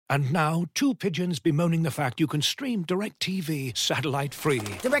And now, two pigeons bemoaning the fact you can stream DirecTV satellite-free.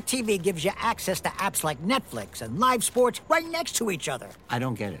 DirecTV gives you access to apps like Netflix and live sports right next to each other. I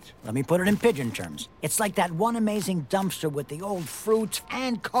don't get it. Let me put it in pigeon terms. It's like that one amazing dumpster with the old fruits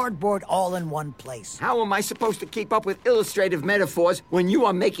and cardboard all in one place. How am I supposed to keep up with illustrative metaphors when you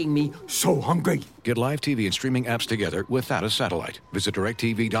are making me so hungry? Get live TV and streaming apps together without a satellite. Visit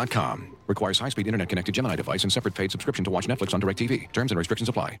DirecTV.com. Requires high-speed internet-connected Gemini device and separate paid subscription to watch Netflix on DirecTV. Terms and restrictions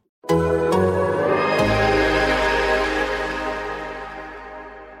apply.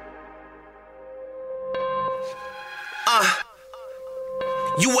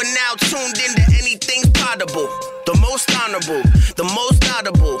 You are now tuned into Anything's Potable. The most honorable, the most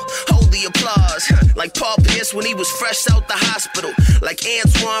audible. Hold the applause. Like Paul Pierce when he was fresh out the hospital. Like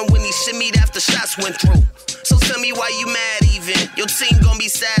Antoine when he shimmied after shots went through. So tell me why you mad even. Your team gon' be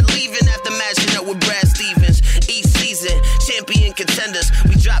sad leaving after matching up with Brad Stevens. Each season, champion contenders.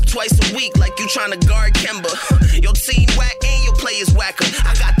 We drop twice a week like you tryna guard Kemba. Your team whack and your players whacker.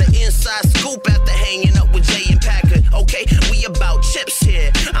 I got the inside scoop after hanging up with Jay and Packer. Okay, we about chips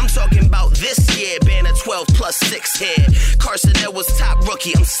here. I'm talking about this year. Banner 12 plus 6 here. Carson Edwards top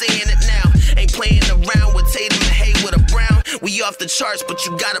rookie. I'm saying it now. Ain't playing around with Tatum and Hayward or Brown. We off the charts, but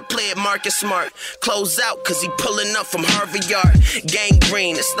you gotta play it Marcus Smart. Close out, cause he pulling up from Harvard Yard. Gang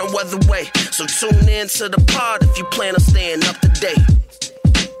green, it's no other way. So tune in to the pod if you plan on staying up to date.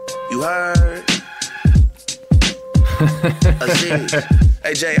 You heard? Aziz.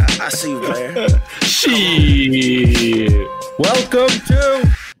 Hey, Jay, I see you, player. Shit. Welcome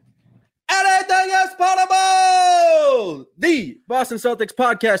to Anything is Potable, the Boston Celtics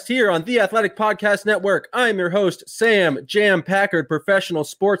podcast here on the Athletic Podcast Network. I'm your host, Sam Jam Packard, professional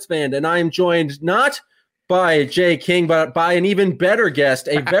sports fan, and I am joined not by Jay King, but by an even better guest,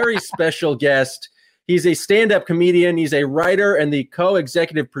 a very special guest. He's a stand-up comedian. He's a writer and the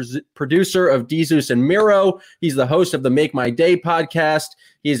co-executive producer of Jesus and Miro. He's the host of the Make My Day podcast.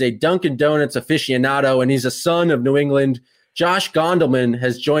 He's a Dunkin' Donuts aficionado, and he's a son of New England. Josh Gondelman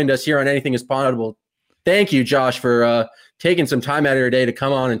has joined us here on Anything is Potable. Thank you, Josh, for taking some time out of your day to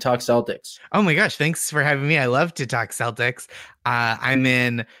come on and talk Celtics. Oh my gosh, thanks for having me. I love to talk Celtics. I'm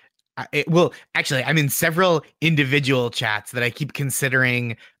in several individual chats that I keep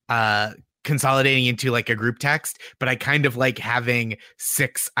considering consolidating into like a group text, but I kind of like having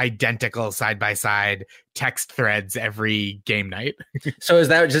 6 identical side-by-side text threads every game night. So is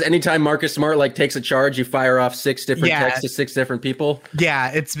that just anytime Marcus Smart like takes a charge, you fire off 6 different texts to 6 different people?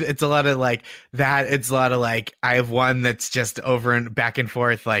 Yeah, it's a lot of like that. It's a lot of like, I have one that's just over and back and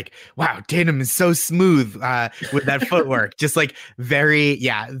forth like, wow, Tatum is so smooth with that footwork. Just like very,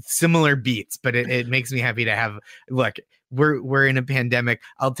 similar beats, but it makes me happy to have, look, we're in a pandemic.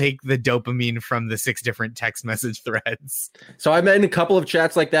 I'll take the dopamine from the 6 different text message threads. So I'm in a couple of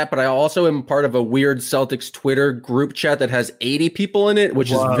chats like that, but I also am part of a weird Celtics Twitter group chat that has 80 people in it, which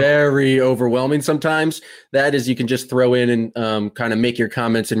is very overwhelming sometimes. That is, you can just throw in and kind of make your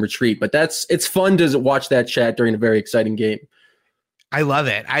comments and retreat. But it's fun to watch that chat during a very exciting game. I love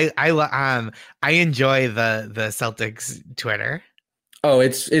it. I enjoy the Celtics Twitter. Oh,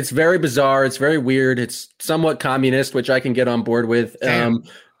 it's very bizarre. It's very weird. It's somewhat communist, which I can get on board with.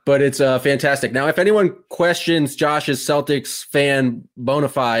 But it's fantastic. Now, if anyone questions Josh's Celtics fan bona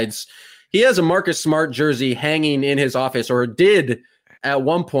fides, he has a Marcus Smart jersey hanging in his office, or did at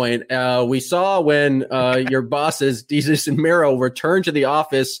one point. We saw when your bosses, Jesus and Miro, returned to the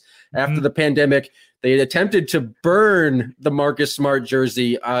office after the pandemic. They attempted to burn the Marcus Smart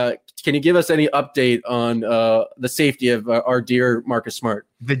jersey. Can you give us any update on the safety of our dear Marcus Smart?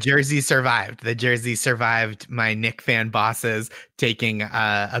 The jersey survived. The jersey survived my Knick fan bosses taking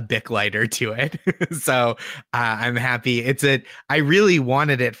a Bic lighter to it. So I'm happy. I really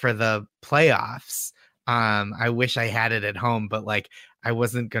wanted it for the playoffs. I wish I had it at home, but like I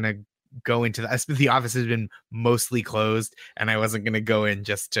wasn't going to go into the office has been mostly closed, and I wasn't going to go in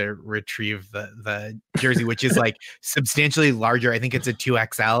just to retrieve the jersey, which is like substantially larger. I think it's a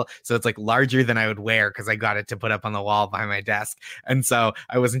 2XL, so it's like larger than I would wear because I got it to put up on the wall behind my desk, and so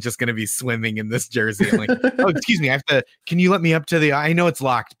I wasn't just going to be swimming in this jersey. I'm like, oh, excuse me, can you let me up to I know it's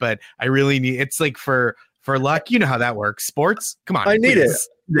locked, but I really need. It's like for luck, you know how that works. Sports, come on, I need it.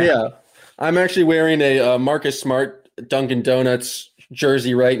 Yeah, I'm actually wearing a Marcus Smart Dunkin' Donuts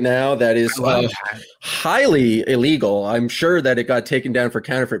jersey right now that is highly illegal. I'm sure that it got taken down for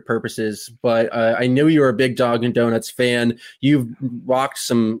counterfeit purposes, but I knew you were a big Dunkin' Donuts fan. You've rocked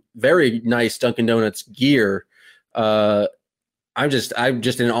some very nice Dunkin' Donuts gear. I'm just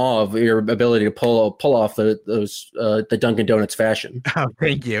in awe of your ability to pull off the Dunkin' Donuts fashion. Oh,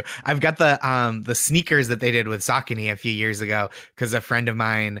 thank you. I've got the sneakers that they did with Saucony a few years ago because a friend of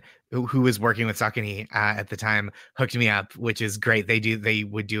mine who was working with Saucony at the time hooked me up, which is great. They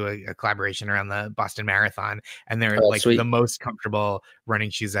would do a collaboration around the Boston Marathon, and they're like sweet. The most comfortable running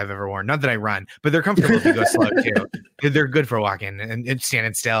shoes I've ever worn. Not that I run, but they're comfortable if you go slow too. They're good for walking and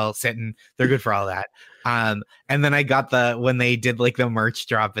standing still, sitting. They're good for all that. And then I got when they did like the merch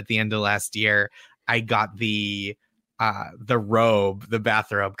drop at the end of last year, I got the robe, the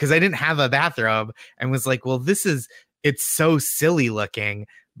bathrobe, because I didn't have a bathrobe and was like, well, it's so silly looking,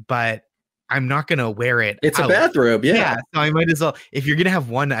 but I'm not going to wear it. It's out. A bathrobe. Yeah. So I might as well, if you're going to have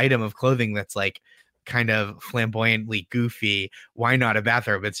one item of clothing that's like kind of flamboyantly goofy, why not a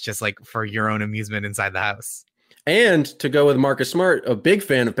bathrobe? It's just like for your own amusement inside the house. And to go with Marcus Smart, a big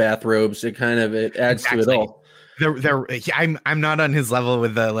fan of bathrobes, it adds to it all. I'm not on his level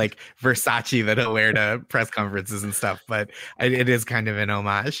with the like Versace that he'll wear to press conferences and stuff, but it is kind of an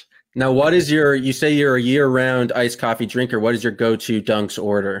homage. Now, you say you're a year-round iced coffee drinker. What is your go-to Dunks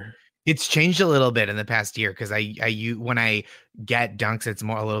order? It's changed a little bit in the past year because when I get Dunks, it's a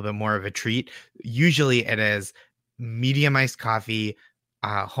little bit more of a treat. Usually it is medium iced coffee,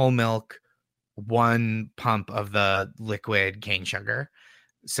 whole milk, 1 pump of the liquid cane sugar.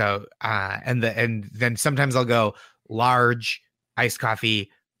 So and then sometimes I'll go large iced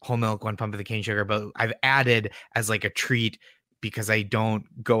coffee, whole milk, 1 pump of the cane sugar, but I've added as like a treat because I don't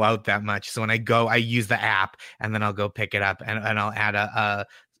go out that much. So when I go, I use the app and then I'll go pick it up and I'll add a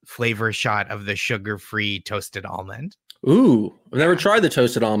flavor shot of the sugar-free toasted almond. Ooh, I've never tried the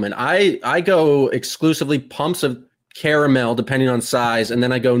toasted almond. I go exclusively pumps of caramel depending on size, and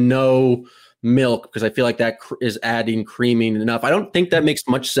then I go no milk because I feel like that is adding creaming enough. I don't think that makes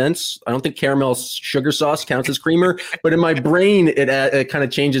much sense. I don't think caramel sugar sauce counts as creamer, but in my brain, it kind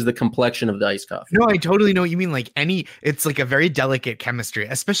of changes the complexion of the iced coffee. No, I totally know what you mean. Like it's like a very delicate chemistry,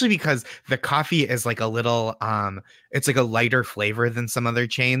 especially because the coffee is like a little, it's like a lighter flavor than some other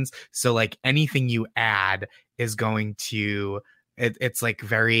chains. So like anything you add is going to, it's like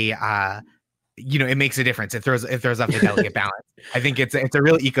very, it makes a difference. It throws off the delicate balance. I think it's a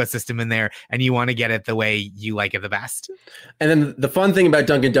real ecosystem in there, and you want to get it the way you like it the best. And then the fun thing about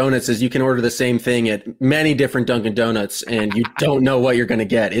Dunkin' Donuts is you can order the same thing at many different Dunkin' Donuts, and you don't know what you're going to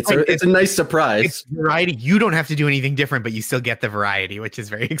get. It's a nice surprise. It's variety. You don't have to do anything different, but you still get the variety, which is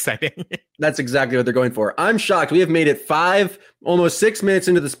very exciting. That's exactly what they're going for. I'm shocked. We have made it almost 6 minutes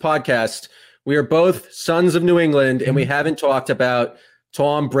into this podcast. We are both sons of New England, and we haven't talked about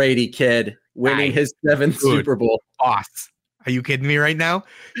Tom Brady, kid, winning his 7th Super Bowl. Boss. Are you kidding me right now?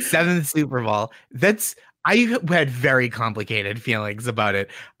 7th Super Bowl. I had very complicated feelings about it.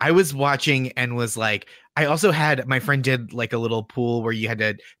 I was watching and was like, I also had, my friend did like a little pool where you had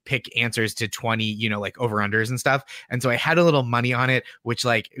to pick answers to 20, like over-unders and stuff. And so I had a little money on it, which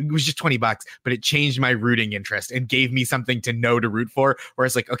like, it was just $20, but it changed my rooting interest and gave me something to know to root for. Where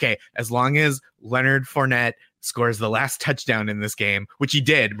it's like, okay, as long as Leonard Fournette scores the last touchdown in this game, which he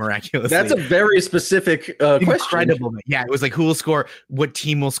did miraculously. That's a very specific question. Incredible. Yeah, it was like who will score, what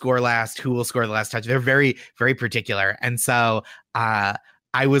team will score last, who will score the last touch. They're very, very particular. And so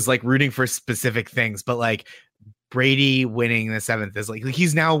I was like rooting for specific things, but like Brady winning the 7th is like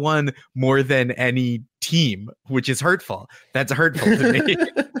he's now won more than any team, which is hurtful. That's hurtful to me.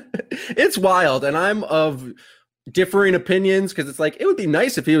 It's wild. And I'm of differing opinions because it's like it would be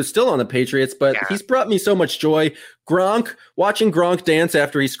nice if he was still on the Patriots, but he's brought me so much joy. Watching Gronk dance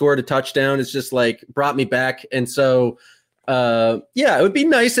after he scored a touchdown is just like brought me back. And so it would be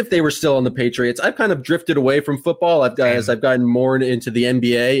nice if they were still on the Patriots. I've kind of drifted away from football. As I've gotten more into the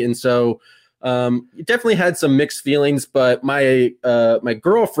NBA, and so definitely had some mixed feelings. But my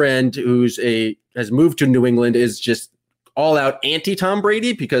girlfriend, has moved to New England, is just all out anti Tom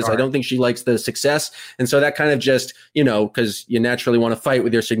Brady because I don't think she likes the success. And so that kind of just, because you naturally want to fight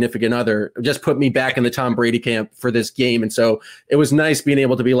with your significant other, just put me back in the Tom Brady camp for this game. And so it was nice being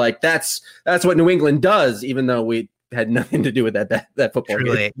able to be like, that's what New England does, even though we had nothing to do with that football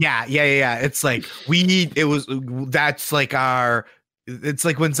game. Yeah. It's like it's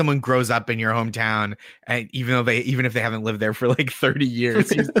like when someone grows up in your hometown, and even if they haven't lived there for like 30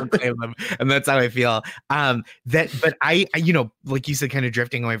 years, you still claim them. And that's how I feel. But I like you said, kind of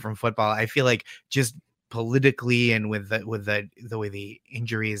drifting away from football, I feel like just politically and with the way the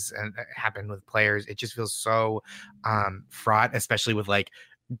injuries happen with players, it just feels so fraught, especially with like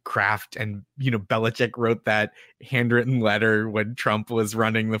Kraft and, Belichick wrote that handwritten letter when Trump was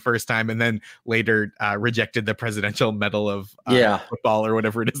running the first time, and then later rejected the Presidential Medal of Football or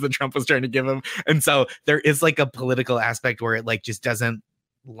whatever it is that Trump was trying to give him. And so there is like a political aspect where it like just doesn't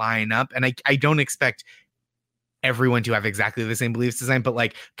line up. And I don't expect everyone to have exactly the same belief system, but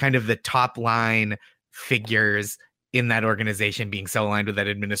like kind of the top line figures in that organization being so aligned with that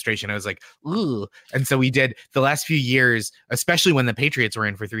administration, I was like, ooh. And so we did the last few years, especially when the Patriots were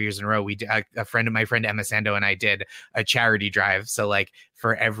in for 3 years in a row, we did my friend Emma Sando and I did a charity drive. So like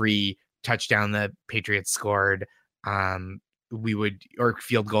for every touchdown the Patriots scored, we would, or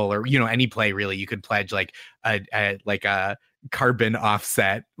field goal, or any play really, you could pledge like a carbon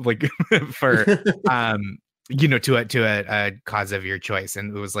offset, like for to a cause of your choice.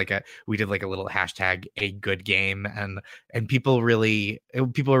 And it was like we did like a little hashtag a good game, and people were really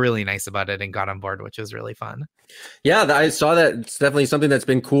nice about it and got on board, which was really fun. Yeah, I saw that. It's definitely something that's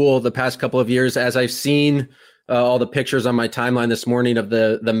been cool the past couple of years, as I've seen all the pictures on my timeline this morning of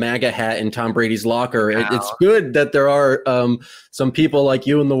the MAGA hat in Tom Brady's locker. Wow. It's good that there are some people like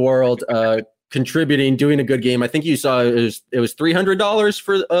you in the world contributing, doing a good game. I think you saw it was $300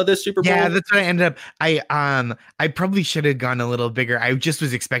 for this Super Bowl. Yeah, that's what I ended up. I probably should have gone a little bigger. I just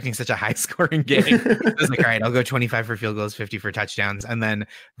was expecting such a high scoring game. I was like, all right, I'll go 25 for field goals, 50 for touchdowns, and then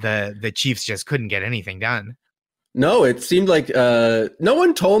the Chiefs just couldn't get anything done. No, it seemed like no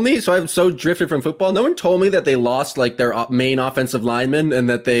one told me. So I'm so drifted from football. No one told me that they lost like their main offensive lineman and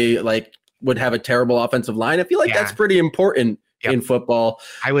that they like would have a terrible offensive line. I feel like that's pretty important. Yep. In football.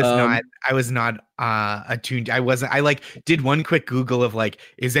 I was not attuned. I like did one quick Google of like,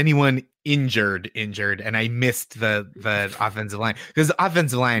 is anyone injured? And I missed the offensive line, because the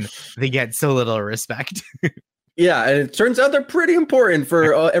offensive line, they get so little respect. Yeah. And it turns out they're pretty important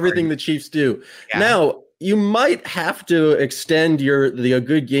for everything the Chiefs do. Yeah. Now, you might have to extend the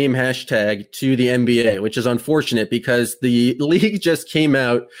good game hashtag to the NBA, which is unfortunate because the league just came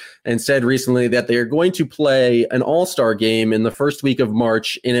out and said recently that they are going to play an all-star game in the first week of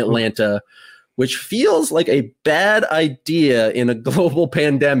March in Atlanta, which feels like a bad idea in a global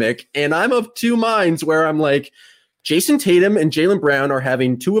pandemic. And I'm of two minds where I'm like, Jason Tatum and Jaylen Brown are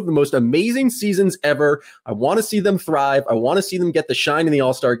having two of the most amazing seasons ever. I want to see them thrive. I want to see them get the shine in the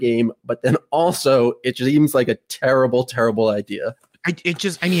All-Star game. But then also, it just seems like a terrible, terrible idea. I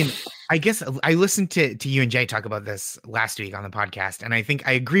guess I listened to you and Jay talk about this last week on the podcast. And I think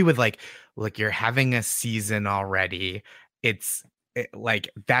I agree with like, look, you're having a season already. Like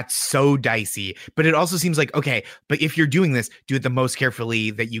that's so dicey, but it also seems like, okay, but if you're doing this, do it the most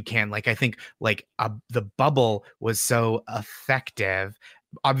carefully that you can. Like I think like the bubble was so effective.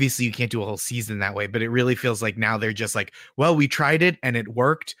 Obviously you can't do a whole season that way, but it really feels like now they're just like, well, we tried it and it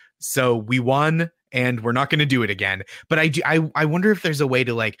worked, so we won and we're not going to do it again. But I wonder if there's a way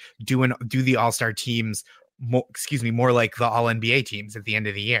to like do the all-star teams more like the all NBA teams at the end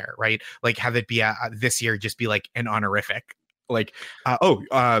of the year, right? Like have it be this year just be like an honorific. Like,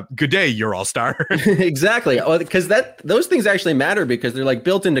 good day, you're all-star. Exactly. Because those things actually matter because they're like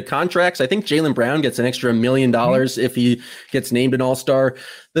built into contracts. I think Jaylen Brown gets an extra $1 million if he gets named an all-star.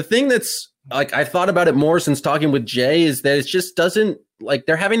 The thing that's like, I thought about it more since talking with Jay is that it just doesn't like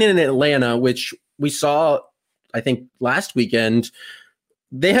they're having it in Atlanta, which we saw, I think last weekend.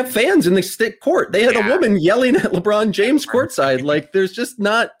 They have fans in the stick court. They had a woman yelling at LeBron James courtside. Like there's just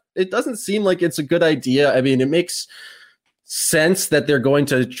it doesn't seem like it's a good idea. I mean, it makes sense that they're going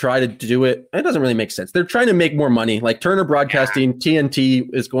to try to do it. It doesn't really make sense. They're trying to make more money. Like Turner Broadcasting, TNT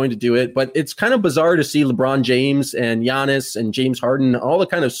is going to do it, but it's kind of bizarre to see LeBron James and Giannis and James Harden, all the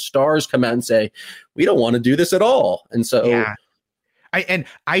kind of stars come out and say, we don't want to do this at all. And so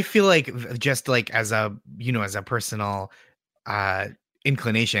I feel like just like as a personal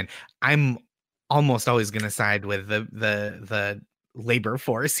inclination, I'm almost always going to side with the labor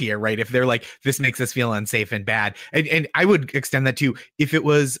force here, right? If they're like, this makes us feel unsafe and bad, and I would extend that to if it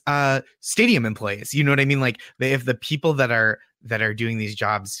was stadium employees, you know what I mean? Like if the people that are doing these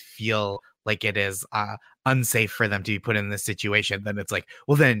jobs feel like it is unsafe for them to be put in this situation, then it's like,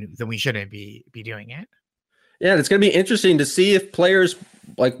 well, then we shouldn't be doing it. Yeah, it's going to be interesting to see if players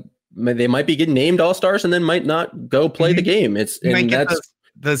like they might be getting named all-stars and then might not go play the game.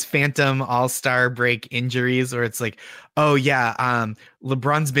 Those phantom all-star break injuries where it's like, oh yeah,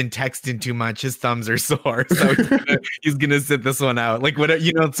 LeBron's been texting too much, his thumbs are sore, so he's gonna sit this one out. Like what,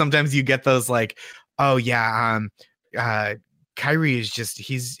 sometimes you get those like, oh yeah, Kyrie is just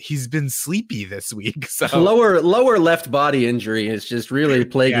he's been sleepy this week, so lower left body injury is just really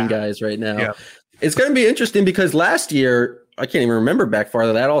plaguing guys right now. It's going to be interesting because last year I can't even remember back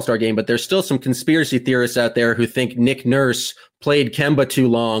farther that All-Star game, but there's still some conspiracy theorists out there who think Nick Nurse played Kemba too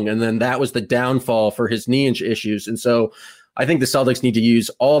long, and then that was the downfall for his knee issues. And so I think the Celtics need to use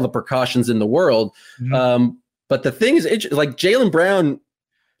all the precautions in the world. But the thing is, like Jaylen Brown,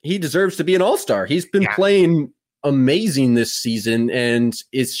 he deserves to be an All-Star. He's been playing amazing this season, and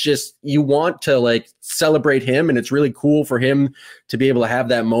it's just, you want to like celebrate him, and it's really cool for him to be able to have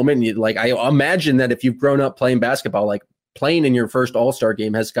that moment. And like, I imagine that if you've grown up playing basketball, like playing in your first All-Star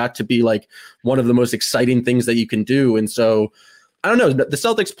game has got to be like one of the most exciting things that you can do. And so I don't know, the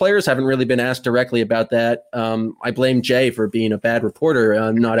Celtics players haven't really been asked directly about that. I blame Jay for being a bad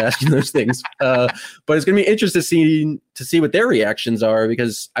reporter, not asking those things. But it's going to be interesting to see what their reactions are,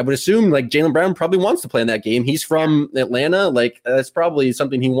 because I would assume like Jaylen Brown probably wants to play in that game. He's from Atlanta. Like that's probably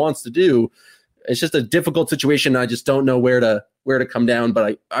something he wants to do. It's just a difficult situation. I just don't know where to come down.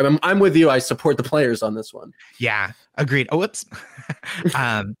 But I'm with you. I support the players on this one. Yeah, agreed. Oh, whoops.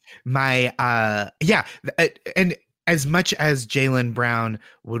 And as much as Jaylen Brown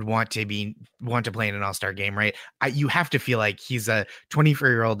would want to play in an All-Star game, right? You have to feel like he's a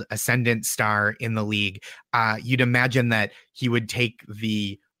 24-year-old ascendant star in the league. You'd imagine that he would take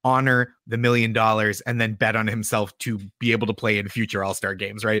the honor, the $1 million, and then bet on himself to be able to play in future All-Star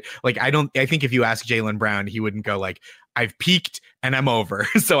games, right? Like, I think if you ask Jaylen Brown, he wouldn't go like, I've peaked and I'm over,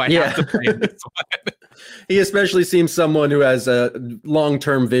 so I have to play in this one. He especially seems someone who has a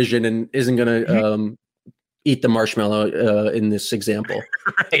long-term vision and isn't going to eat the marshmallow in this example.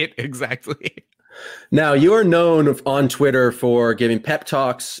 Right, exactly. Now, you are known on Twitter for giving pep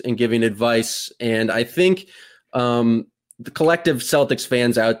talks and giving advice, and I think the collective Celtics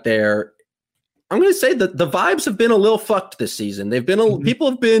fans out there, I'm going to say that the vibes have been a little fucked this season. They've been people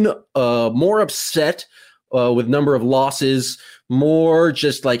have been more upset with number of losses, more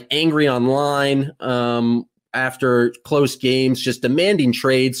just like angry online after close games, just demanding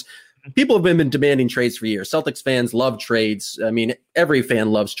trades. People have been demanding trades for years. Celtics fans love trades. I mean, every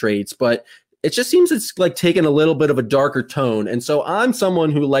fan loves trades, but it just seems it's like taking a little bit of a darker tone. And so I'm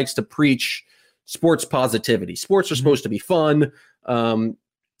someone who likes to preach sports positivity. Sports are supposed to be fun.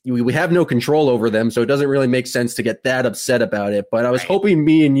 We have no control over them, so it doesn't really make sense to get that upset about it. But I was hoping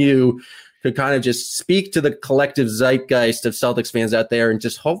me and you could kind of just speak to the collective zeitgeist of Celtics fans out there and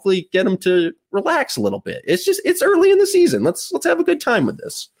just hopefully get them to relax a little bit. It's early in the season. Let's have a good time with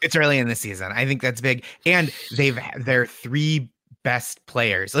this. It's early in the season. I think that's big. And their three best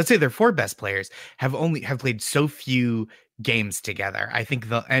players, let's say their four best players, have played so few games together. I think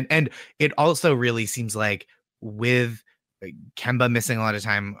and it also really seems like with Kemba missing a lot of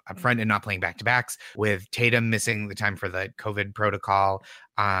time up front and not playing back-to-backs, with Tatum missing the time for the COVID protocol,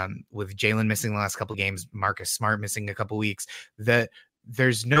 with Jaylen missing the last couple of games, Marcus Smart missing a couple weeks,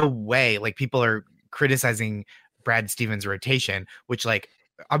 there's no way, like, people are criticizing Brad Stevens' rotation, which, like,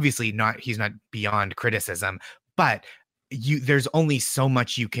 obviously he's not beyond criticism, but there's only so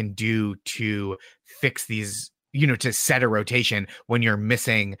much you can do to fix these, to set a rotation when you're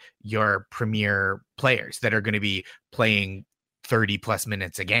missing your premier players that are going to be playing 30 plus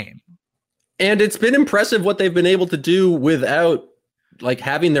minutes a game. And it's been impressive what they've been able to do without like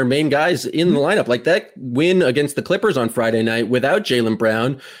having their main guys in the lineup. Like that win against the Clippers on Friday night without Jaylen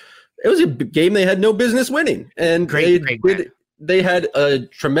Brown, it was a game they had no business winning. And they had a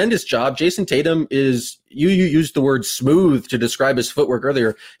tremendous job. Jason Tatum you used the word smooth to describe his footwork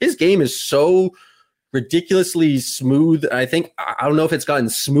earlier. His game is so ridiculously smooth. I don't know if it's gotten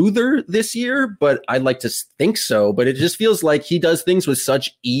smoother this year, but I'd like to think so. But it just feels like he does things with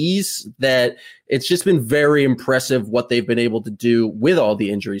such ease that it's just been very impressive what they've been able to do with all the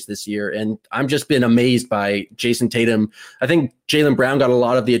injuries this year. And I'm just been amazed by Jason Tatum. I think Jaylen Brown got a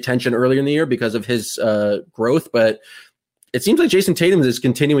lot of the attention earlier in the year because of his growth, but it seems like Jason Tatum is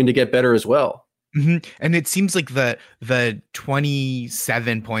continuing to get better as well. Mm-hmm. And it seems like the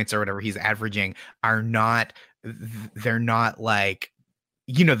 27 points or whatever he's averaging they're not like,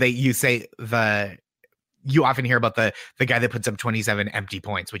 you often hear about the guy that puts up 27 empty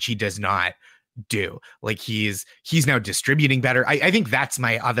points, which he does not do. Like he's now distributing better. I think that's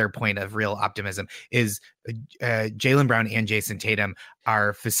my other point of real optimism is Jaylen Brown and Jason Tatum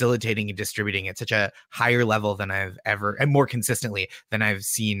are facilitating and distributing at such a higher level than I've ever, and more consistently than I've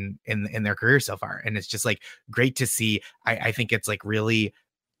seen in their career so far. And it's just like great to see. I think it's like really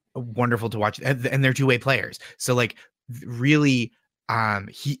wonderful to watch, and they're two-way players. So like really,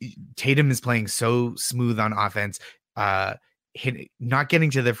 Tatum is playing so smooth on offense, not getting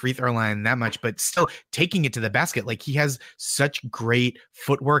to the free throw line that much, but still taking it to the basket. Like he has such great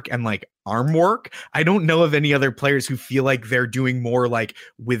footwork and like arm work. I don't know of any other players who feel like they're doing more like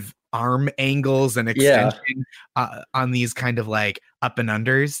with arm angles and extension on these kind of like up and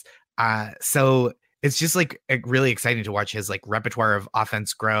unders. So it's just like really exciting to watch his like repertoire of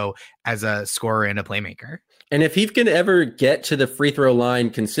offense grow as a scorer and a playmaker. And if he can ever get to the free throw line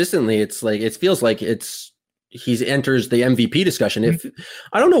consistently, it's like, it feels like he enters the MVP discussion. If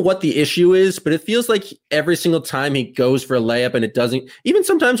I don't know what the issue is, but it feels like every single time he goes for a layup and it doesn't, even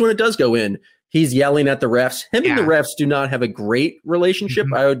sometimes when it does go in, he's yelling at the refs. Him and the refs do not have a great relationship.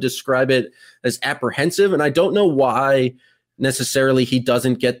 I would describe it as apprehensive. And I don't know why necessarily he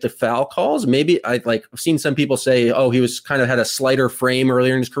doesn't get the foul calls. Maybe I've seen some people say, oh, he was kind of had a slighter frame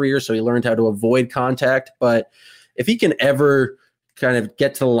earlier in his career, so he learned how to avoid contact. But if he can ever kind of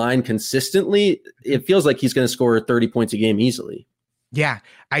get to the line consistently, it feels like he's going to score 30 points a game easily. Yeah,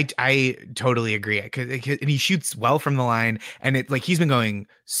 I totally agree. And he shoots well from the line, and it like he's been going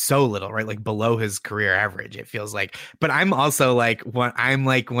so little, right? Like below his career average, it feels like. But I'm also like one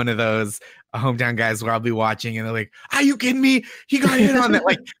of those hometown guys where I'll be watching and they're like, "Are you kidding me? He got hit on that!"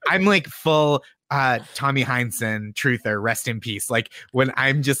 Like I'm like full Tommy Heinsohn truther, rest in peace. Like when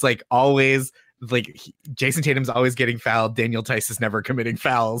I'm just like always. Like Jason Tatum's always getting fouled. Daniel Tice is never committing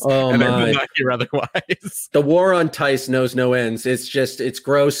fouls. And I will not hear otherwise. The war on Tice knows no ends. It's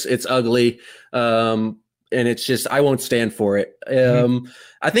gross. It's ugly. And it's just, I won't stand for it.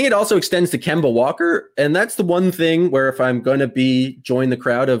 I think it also extends to Kemba Walker. And that's the one thing where if I'm going to join the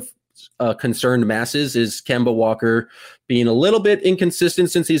crowd of concerned masses is Kemba Walker being a little bit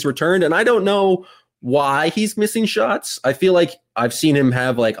inconsistent since he's returned. And I don't know why he's missing shots. I feel like I've seen him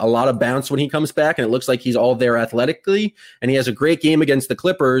have like a lot of bounce when he comes back, and it looks like he's all there athletically, and he has a great game against the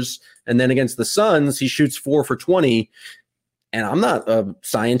Clippers, and then against the Suns he shoots 4 for 20. And I'm not a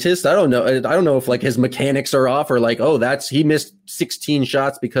scientist. I don't know if like his mechanics are off or like, he missed 16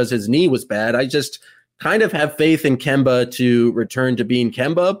 shots because his knee was bad. I just kind of have faith in Kemba to return to being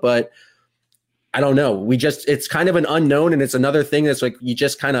Kemba, but I don't know. It's kind of an unknown, and it's another thing that's like you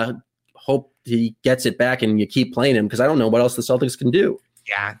just kind of hope he gets it back and you keep playing him because I don't know what else the Celtics can do.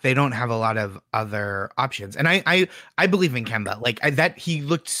 Yeah, they don't have a lot of other options. And I believe in Kemba. That he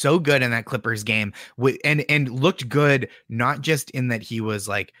looked so good in that Clippers game and looked good, not just in that he was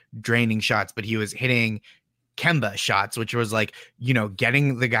like draining shots, but he was hitting Kemba shots, which was like,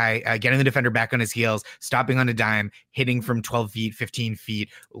 getting the defender back on his heels, stopping on a dime, hitting from 12 feet, 15 feet,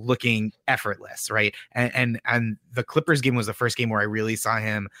 looking effortless. Right. And the Clippers game was the first game where I really saw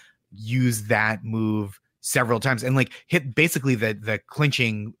him use that move several times and like hit basically the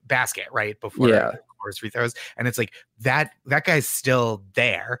clinching basket right before his free throws. And it's like that guy's still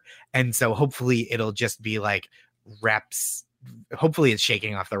there. And so hopefully it'll just be like reps. Hopefully it's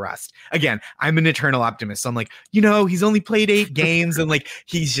shaking off the rust. Again, I'm an eternal optimist. So I'm like, he's only played 8 games and like,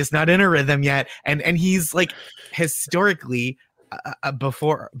 he's just not in a rhythm yet. And he's like historically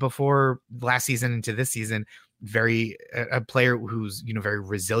before last season into this season, a player who's very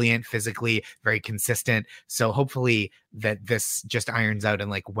resilient physically, very consistent. So hopefully that this just irons out, and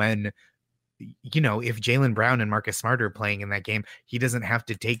like when if Jaylen Brown and Marcus Smart are playing in that game, he doesn't have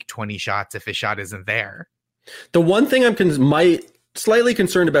to take 20 shots if his shot isn't there. The one thing I'm slightly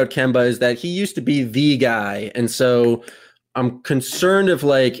concerned about Kemba is that he used to be the guy, and so I'm concerned of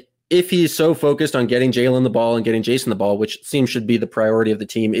like if he's so focused on getting Jaylen the ball and getting Jason the ball, which seems should be the priority of the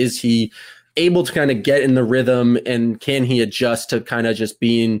team, is he able to kind of get in the rhythm, and can he adjust to kind of just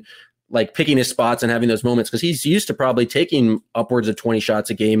being like picking his spots and having those moments? Because he's used to probably taking upwards of 20 shots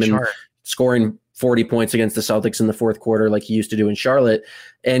a game and scoring 40 points against the Celtics in the fourth quarter like he used to do in Charlotte.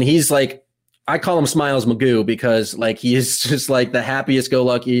 And he's like, I call him Smiles Magoo because like he is just like the happiest go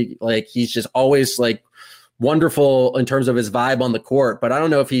lucky. Like he's just always like wonderful in terms of his vibe on the court. But I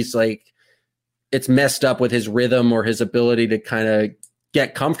don't know if he's like it's messed up with his rhythm or his ability to kind of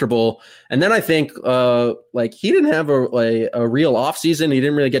get comfortable. And then I think like he didn't have a real off season. He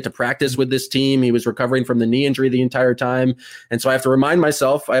didn't really get to practice with this team. He was recovering from the knee injury the entire time. And so I have to remind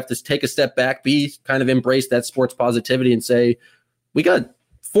myself, I have to take a step back, kind of embrace that sports positivity and say, we got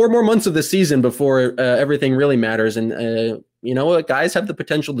 4 more months of the season before everything really matters. And guys have the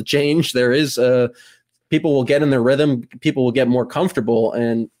potential to change. There is people will get in their rhythm. People will get more comfortable.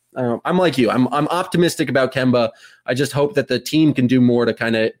 And I'm like you. I'm optimistic about Kemba. I just hope that the team can do more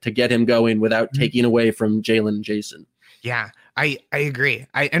to get him going without taking away from Jaylen and Jason. Yeah, I agree.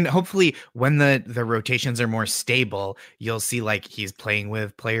 And hopefully when the rotations are more stable, you'll see like he's playing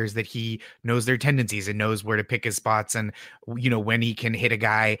with players that he knows their tendencies and knows where to pick his spots, and when he can hit a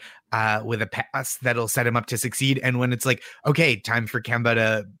guy with a pass that'll set him up to succeed, and when it's like, okay, time for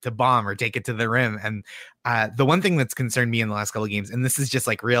Kemba to bomb or take it to the rim. And the one thing that's concerned me in the last couple of games, and this is just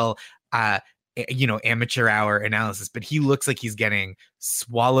like real amateur hour analysis, but he looks like he's getting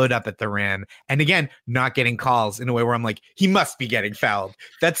swallowed up at the rim. And again, not getting calls in a way where I'm like, he must be getting fouled.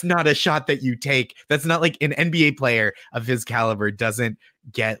 That's not a shot that you take. That's not like an NBA player of his caliber doesn't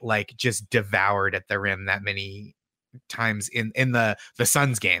get like just devoured at the rim that many times in the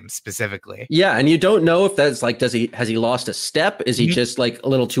Suns game specifically. Yeah, and you don't know if that's like, has he lost a step? Is he just like a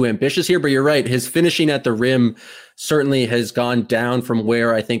little too ambitious here? But you're right, his finishing at the rim certainly has gone down from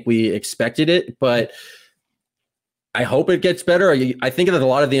where I think we expected it, but I hope it gets better. I think that a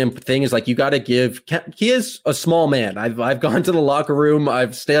lot of the thing is like, you got to give, he is a small man. I've gone to the locker room.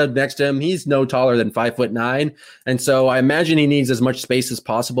 I've stayed next to him. He's no taller than 5'9". And so I imagine he needs as much space as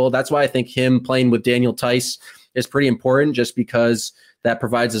possible. That's why I think him playing with Daniel Tice is pretty important, just because that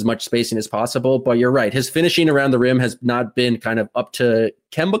provides as much spacing as possible. But you're right, his finishing around the rim has not been kind of up to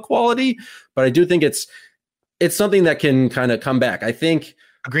Kemba quality, but I do think it's something that can kind of come back. I think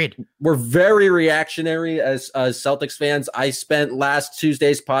agreed. We're very reactionary as Celtics fans. I spent last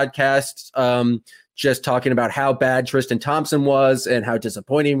Tuesday's podcast just talking about how bad Tristan Thompson was and how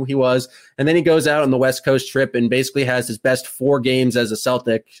disappointing he was. And then he goes out on the West Coast trip and basically has his best 4 games as a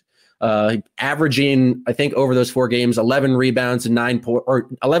Celtic, averaging, I think, over those 4 games, 11 rebounds and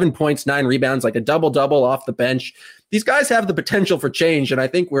 11 points, 9 rebounds, like a double-double off the bench. These guys have the potential for change, and I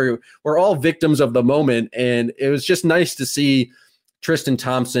think we're all victims of the moment. And it was just nice to see Tristan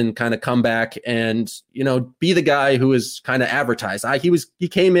Thompson kind of come back and, be the guy who is kind of advertised. He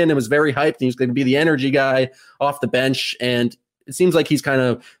came in and was very hyped. And he was going to be the energy guy off the bench, and it seems like he's kind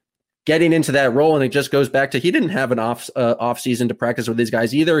of getting into that role. And it just goes back to, he didn't have an off season to practice with these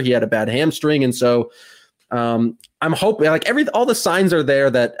guys either. He had a bad hamstring. And so I'm hoping like all the signs are there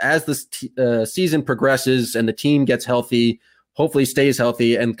that as the season progresses and the team gets healthy, hopefully stays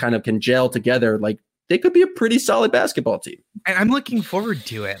healthy and kind of can gel together, like they could be a pretty solid basketball team. And I'm looking forward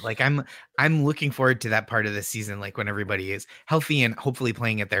to it. Like I'm looking forward to that part of the season, like when everybody is healthy and hopefully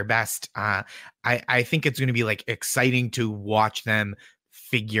playing at their best. I think it's going to be like exciting to watch them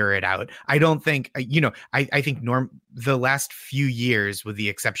figure it out. I don't think, I think the last few years, with the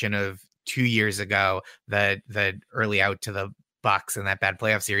exception of 2 years ago, the early out to the Bucks and that bad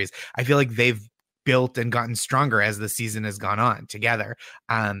playoff series, I feel like they've built and gotten stronger as the season has gone on together.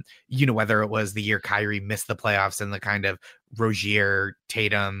 Whether it was the year Kyrie missed the playoffs and the kind of Rozier,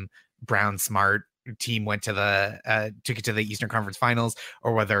 Tatum, Brown, Smart team went to took it to the Eastern Conference Finals,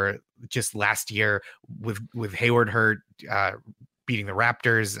 or whether just last year with Hayward hurt, beating the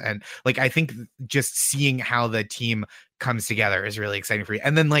Raptors. And like, I think just seeing how the team comes together is really exciting for you.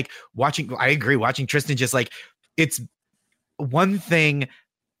 And then like I agree, watching Tristan, just like, it's one thing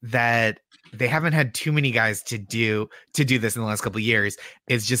that they haven't had too many guys to do this in the last couple of years,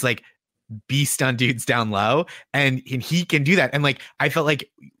 is just like be stun dudes down low, and he can do that. And like, I felt like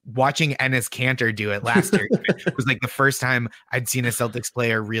watching Enes Kanter do it last year was like the first time I'd seen a Celtics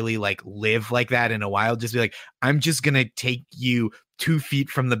player really like live like that in a while. Just be like, I'm just gonna take you 2 feet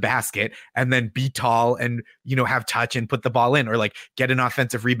from the basket and then be tall and have touch and put the ball in, or like get an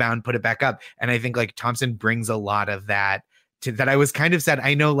offensive rebound, put it back up. And I think like Thompson brings a lot of that that I was kind of sad.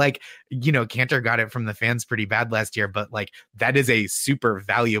 I know, like, Kanter got it from the fans pretty bad last year, but like that is a super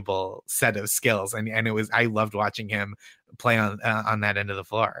valuable set of skills. And I loved watching him play on that end of the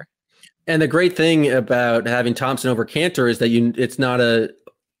floor. And the great thing about having Thompson over Kanter is that it's not a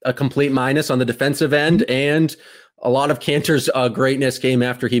complete minus on the defensive end. And a lot of Kanter's greatness came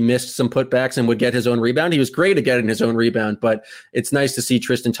after he missed some putbacks and would get his own rebound. He was great at getting his own rebound, but it's nice to see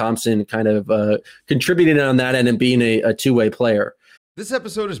Tristan Thompson kind of contributing on that end and being a two-way player. This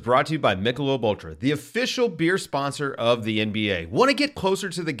episode is brought to you by Michelob Ultra, the official beer sponsor of the NBA. Want to get closer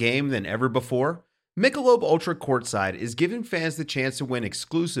to the game than ever before? Michelob Ultra Courtside is giving fans the chance to win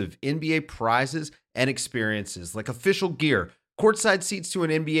exclusive NBA prizes and experiences like official gear, courtside seats to an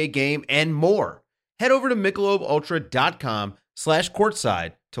NBA game, and more. Head over to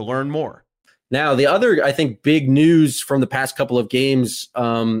MichelobUltra.com/courtside to learn more. Now, the other, I think, big news from the past couple of games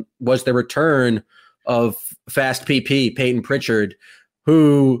was the return of Fast PP, Peyton Pritchard,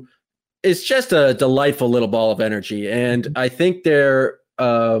 who is just a delightful little ball of energy. And I think I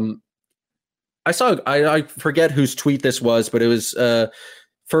forget whose tweet this was, but it was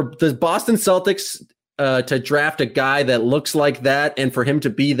for the Boston Celtics to draft a guy that looks like that, and for him to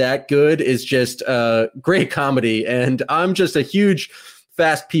be that good is just great comedy. And I'm just a huge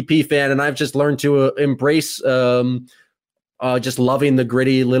Fast PP fan, and I've just learned to embrace just loving the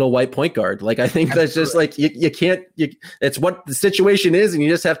gritty little white point guard. Like, I think that's just like, it's what the situation is, and you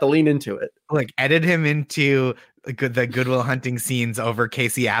just have to lean into it. Like, edit him into the Goodwill Hunting scenes over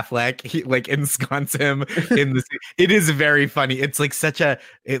Casey Affleck, he like ensconce him in the. It is very funny. It's like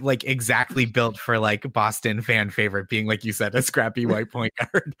it like exactly built for like Boston fan favorite, being like you said, a scrappy white point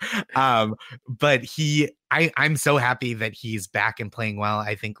guard. But I'm so happy that he's back and playing well.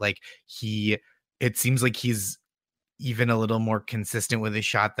 I think like it seems like he's even a little more consistent with his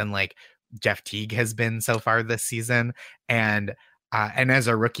shot than like Jeff Teague has been so far this season. And as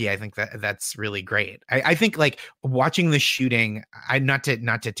a rookie, I think that's really great. I think like watching the shooting, not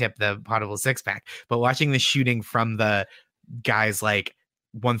to tip the potable six pack, but watching the shooting from the guys like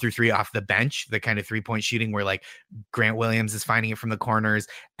 1 through 3 off the bench, the kind of 3-point shooting where like Grant Williams is finding it from the corners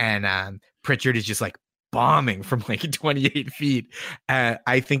and Pritchard is just like bombing from like 28 feet.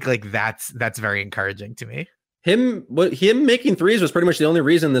 I think like that's very encouraging to me. Him making threes was pretty much the only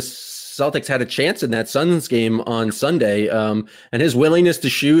reason the Celtics had a chance in that Suns game on Sunday. And his willingness to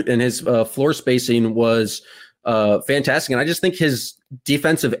shoot and his floor spacing was fantastic. And I just think his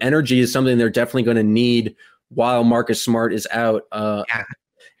defensive energy is something they're definitely going to need while Marcus Smart is out.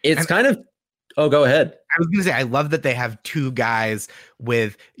 It's kind of, go ahead. I was going to say, I love that they have two guys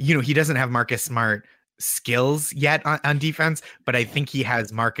with, he doesn't have Marcus Smart skills yet on defense, but I think he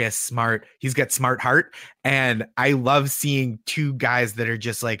has Marcus Smart. He's got smart heart. And I love seeing two guys that are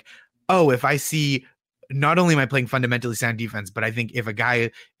just like, if I see, not only am I playing fundamentally sound defense, but I think if a guy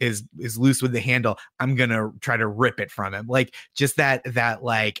is loose with the handle, I'm going to try to rip it from him. Like just that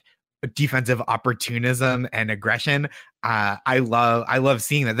like defensive opportunism and aggression. I love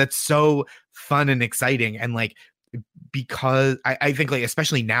seeing that. That's so fun and exciting. And like, because I think like,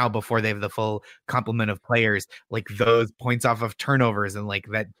 especially now before they have the full complement of players, like those points off of turnovers and like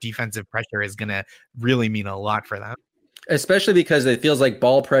that defensive pressure is going to really mean a lot for them. Especially because it feels like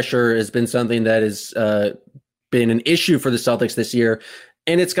ball pressure has been something that has been an issue for the Celtics this year.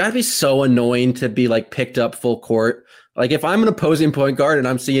 And it's got to be so annoying to be like picked up full court. Like if I'm an opposing point guard and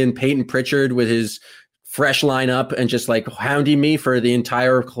I'm seeing Peyton Pritchard with his fresh lineup and just like hounding me for the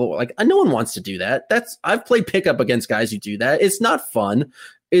entire, like no one wants to do that. I've played pickup against guys who do that. It's not fun.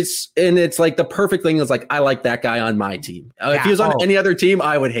 It's like the perfect thing is like, I like that guy on my team. If he was on any other team,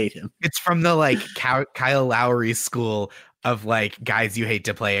 I would hate him. It's from the like Kyle Lowry school of like guys you hate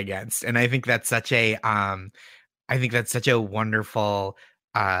to play against. And I think that's such a wonderful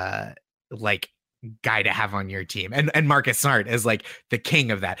like guy to have on your team. And Marcus Smart is like the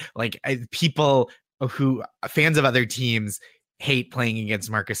king of that. Like people who fans of other teams hate playing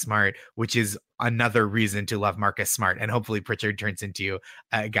against Marcus Smart, which is another reason to love Marcus Smart. And hopefully Pritchard turns into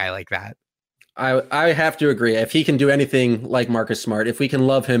a guy like that. I have to agree. If he can do anything like Marcus Smart, if we can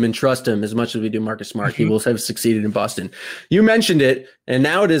love him and trust him as much as we do Marcus Smart, he will have succeeded in Boston. You mentioned it, and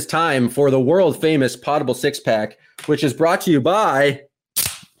now it is time for the world famous Potable Six Pack, which is brought to you by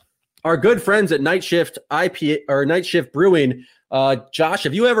our good friends at Night Shift IPA or Night Shift Brewing. Josh,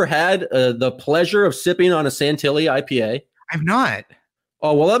 have you ever had the pleasure of sipping on a Santilli IPA? I've not.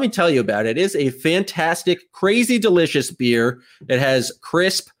 Oh, well, let me tell you about it. It is a fantastic, crazy delicious beer. It has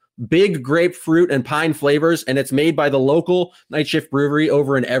crisp, big grapefruit and pine flavors, and it's made by the local Night Shift Brewery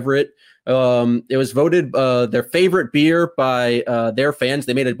over in Everett. It was voted their favorite beer by their fans.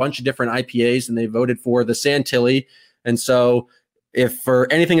 They made a bunch of different IPAs, and they voted for the Santilli. And so if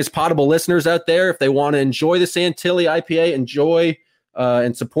for anything is potable listeners out there, if they want to enjoy the Santilli IPA, enjoy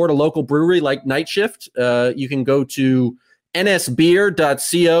and support a local brewery like Night Shift, you can go to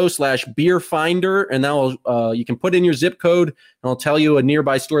nsbeer.co/beerfinder, and that will you can put in your zip code, and I'll tell you a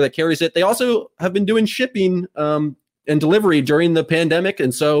nearby store that carries it. They also have been doing shipping and delivery during the pandemic,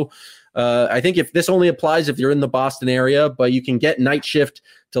 and so I think if this only applies if you're in the Boston area, but you can get Night Shift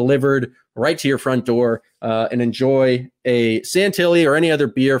delivered right to your front door and enjoy a Santilli or any other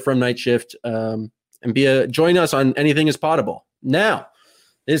beer from Night Shift and join us on Anything is Potable. Now,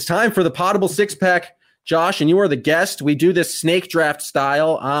 it's time for the Potable Six Pack. Josh, and you are the guest. We do this snake draft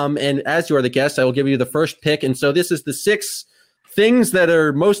style. And as you are the guest, I will give you the first pick. And so this is the 6 things that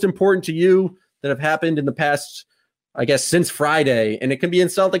are most important to you that have happened in the past, I guess, since Friday. And it can be in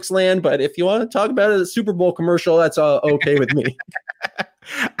Celtics land, but if you want to talk about a Super Bowl commercial, that's okay with me.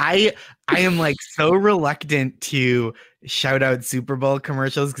 I am like so reluctant to shout out Super Bowl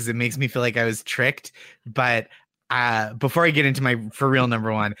commercials because it makes me feel like I was tricked. But before I get into my for real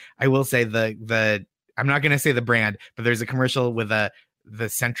number one, I will say the I'm not going to say the brand, but there's a commercial with the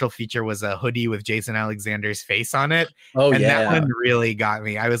central feature was a hoodie with Jason Alexander's face on it. Oh, and yeah. That one really got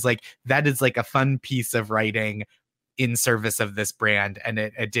me. I was like, that is like a fun piece of writing in service of this brand. And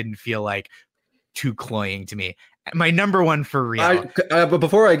it didn't feel like too cloying to me. My number one for real. But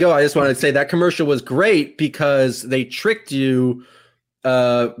before I go, I just want to say that commercial was great because they tricked you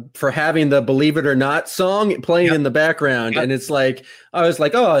for having the Believe It or Not song playing in the background. And it's like, I was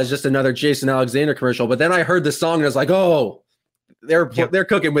like, oh, it's just another Jason Alexander commercial. But then I heard the song and I was like, oh, they're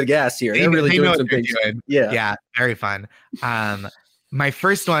cooking with gas here. They're really doing some things. Yeah, very fun. My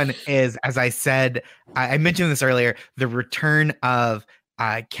first one is, as I said, I mentioned this earlier, the return of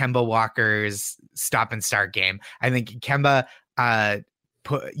Kemba Walker's stop and start game. I think Kemba,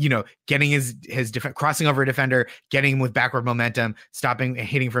 getting his crossing over a defender, getting him with backward momentum, stopping,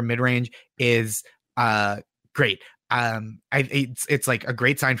 hitting from mid range is great. It's like a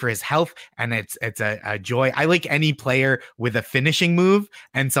great sign for his health, and it's a joy. I like any player with a finishing move,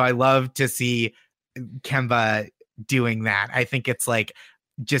 and so I love to see Kemba doing that. I think it's like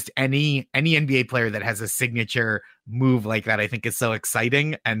just any NBA player that has a signature move like that, I think is so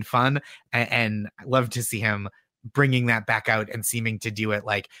exciting and fun, and I love to see him bringing that back out and seeming to do it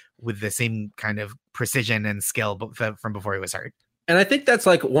like with the same kind of precision and skill from before he was hurt. And I think that's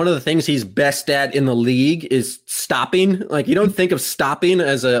like one of the things he's best at in the league is stopping. Like, you don't think of stopping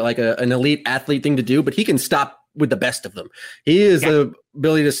as an elite athlete thing to do, but he can stop with the best of them. He is the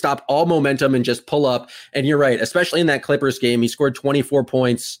ability to stop all momentum and just pull up. And you're right, especially in that Clippers game, he scored 24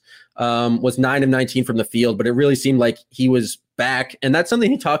 points, was 9 of 19 from the field, but it really seemed like he was back. And that's something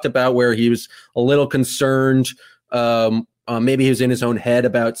he talked about where he was a little concerned. Maybe he was in his own head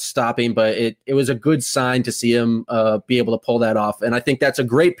about stopping, but it was a good sign to see him be able to pull that off. And I think that's a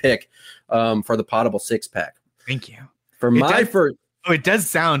great pick for the Potable Six Pack. Thank you. It does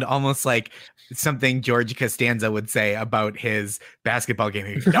sound almost like something George Costanza would say about his basketball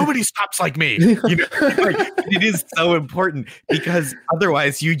game. Nobody stops like me. It is so important because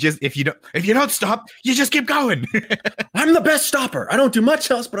otherwise if you don't stop, you just keep going. I'm the best stopper. I don't do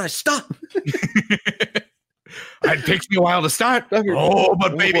much else, but I stop. It takes me a while to start. Oh,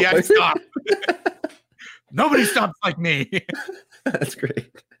 but baby, I stop. Nobody stops like me. That's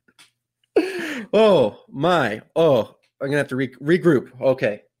great. I'm gonna have to regroup.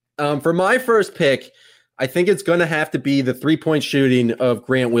 Okay. For my first pick, I think it's gonna have to be the 3-point shooting of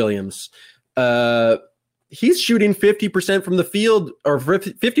Grant Williams. He's shooting 50% from the field or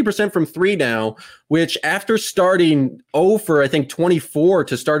 50% from three now, which after starting 0 for I think 24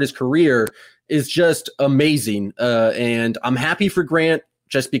 to start his career is just amazing. And I'm happy for Grant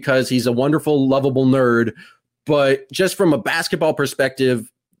just because he's a wonderful, lovable nerd. But just from a basketball perspective,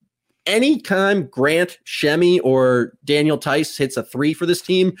 anytime Grant, Shemi, or Daniel Tice hits a 3 for this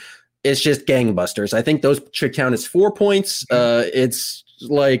team, it's just gangbusters. I think those should count as 4 points. It's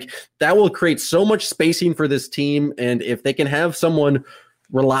like that will create so much spacing for this team. And if they can have someone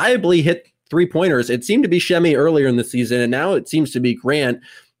reliably hit 3-pointers, it seemed to be Shemi earlier in the season, and now it seems to be Grant.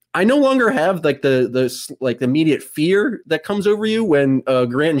 I no longer have like the immediate fear that comes over you when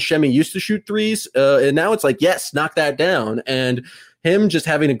Grant and Shemi used to shoot threes, and now it's like, yes, knock that down. And him just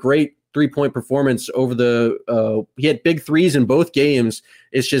having a great 3-point performance over he had big threes in both games.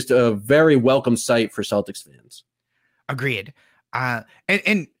 It's just a very welcome sight for Celtics fans. Agreed.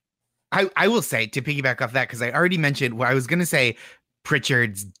 And I will say, to piggyback off that, because I already mentioned what I was going to say,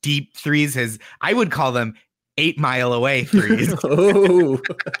 Pritchard's deep threes, I would call them 8 mile away threes.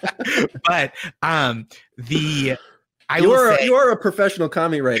 But you are a professional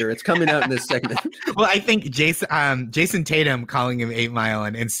comedy writer. It's coming out in this segment. Well, I think Jason Tatum calling him 8 Mile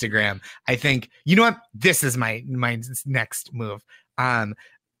on Instagram. I think, you know what? This is my next move. I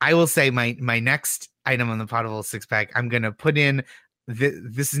will say my next item on the Potable Six Pack, I'm going to put in,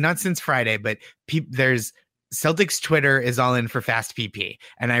 this is not since Friday, but there's Celtics Twitter is all in for fast PP,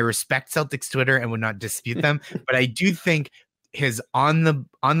 and I respect Celtics Twitter and would not dispute them, but I do think his on the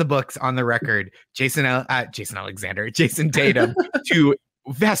books, on the record, Jason Tatum, two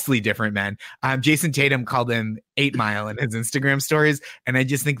vastly different men. Jason Tatum called him 8 Mile in his Instagram stories, and I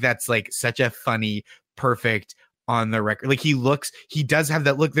just think that's like such a funny, perfect on the record. Like he does have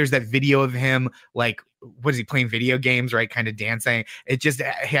that look. There's that video of him, like, what is he playing video games, right? Kind of dancing. It just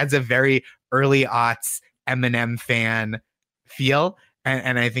has a very early aughts Eminem fan feel.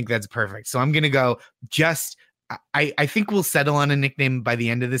 And I think that's perfect. So I'm going to go I think we'll settle on a nickname by the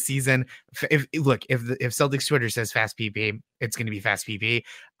end of the season. If Celtics Twitter says Fast PP, it's going to be Fast PP.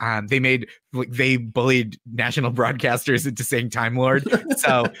 They bullied national broadcasters into saying Time Lord.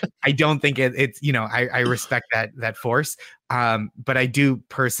 So I don't think it's, I respect that force. But I do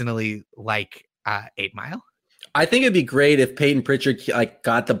personally like 8 Mile. I think it'd be great if Peyton Pritchard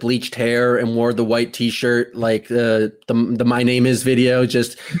got the bleached hair and wore the white T-shirt, like the My Name Is video.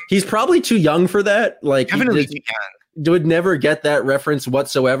 Just he's probably too young for that. Like he would never get that reference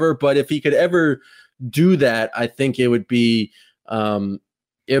whatsoever. But if he could ever do that, I think it would be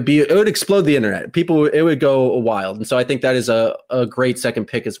it would explode the internet. It would go wild. And so I think that is a great second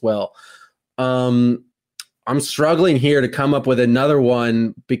pick as well. I'm struggling here to come up with another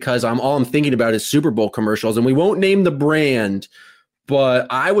one because all I'm thinking about is Super Bowl commercials, and we won't name the brand, but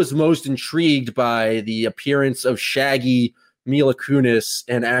I was most intrigued by the appearance of Shaggy, Mila Kunis,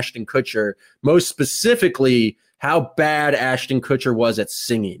 and Ashton Kutcher, most specifically how bad Ashton Kutcher was at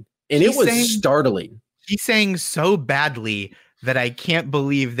singing. And it was startling. He sang so badly that I can't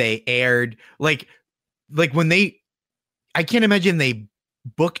believe they aired like when I can't imagine they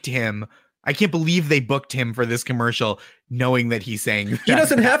booked him. I can't believe they booked him for this commercial knowing that he sang. He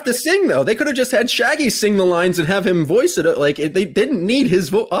doesn't have to sing, though. They could have just had Shaggy sing the lines and have him voice it. They didn't need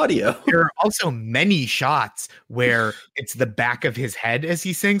his audio. There are also many shots where it's the back of his head as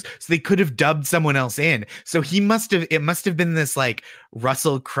he sings. So they could have dubbed someone else in. So it must have been this like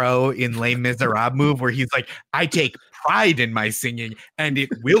Russell Crowe in Les Miserables move where he's like, I take pride in my singing and it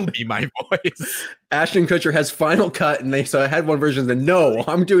will be my voice. Ashton Kutcher has Final Cut, and I had one version that no,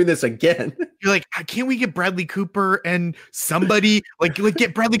 I'm doing this again. You're like, can't we get Bradley Cooper and somebody like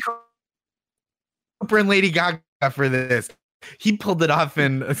get Bradley Cooper and Lady Gaga for this? He pulled it off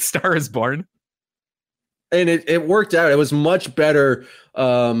in A Star Is Born, and it worked out. It was much better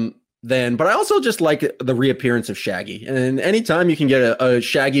but I also just like the reappearance of Shaggy. And anytime you can get a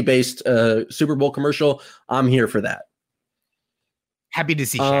Shaggy based Super Bowl commercial, I'm here for that. Happy to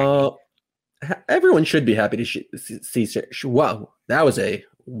see Shaggy. Everyone should be happy to see. Wow, that was a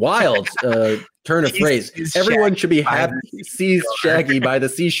wild turn of phrase. Everyone should be happy to see Shaggy by the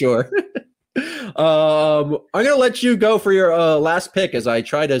seashore. I'm going to let you go for your last pick as I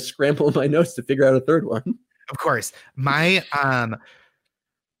try to scramble my notes to figure out a third one. Of course. My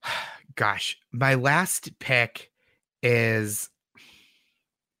my last pick is,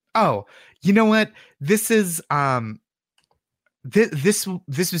 you know what? This is this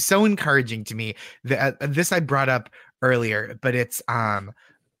was so encouraging to me. This I brought up earlier, but it's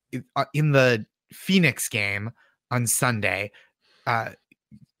in the Phoenix game on Sunday.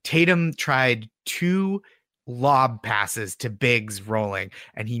 Tatum tried 2 lob passes to Biggs rolling,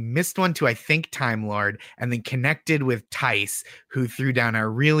 and he missed one to, I think, Time Lord, and then connected with Tice, who threw down a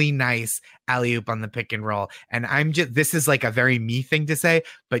really nice alley-oop on the pick and roll. And this is like a very me thing to say,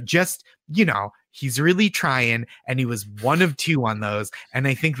 but just, he's really trying, and he was 1 of 2 on those. And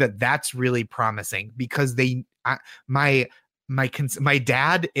I think that that's really promising because my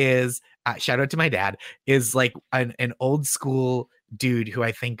dad is, shout out to my dad, is like an old school dude who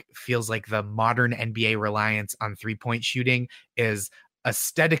I think feels like the modern NBA reliance on 3-point shooting is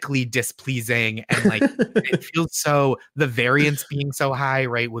aesthetically displeasing, and like it feels so, the variance being so high,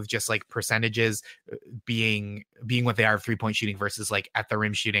 right, with just like percentages being what they are of 3-point shooting versus like at the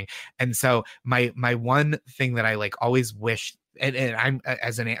rim shooting. And so my one thing that I like always wish, and I'm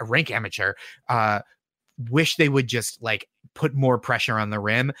as a rank amateur, wish they would just like put more pressure on the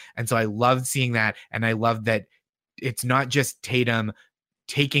rim. And so I loved seeing that, and I love that it's not just Tatum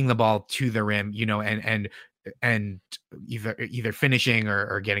taking the ball to the rim, and either finishing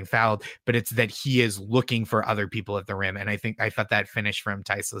or getting fouled, but it's that he is looking for other people at the rim. And I thought that finish from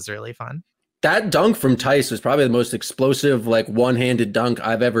Tice was really fun. That dunk from Tice was probably the most explosive, like one-handed dunk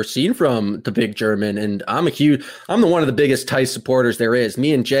I've ever seen from the big German. And I'm one of the biggest Tice supporters there is.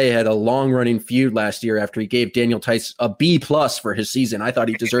 Me and Jay had a long-running feud last year after he gave Daniel Tice a B+ for his season. I thought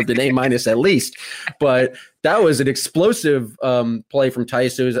he deserved an A- at least, but that was an explosive play from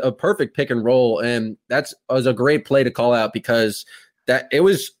Tice. It was a perfect pick and roll, and that was a great play to call out because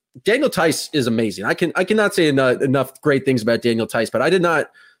Daniel Tice is amazing. I cannot say enough great things about Daniel Tice, but I did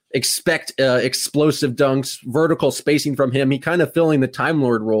not expect explosive dunks, vertical spacing from him. He kind of filling the Time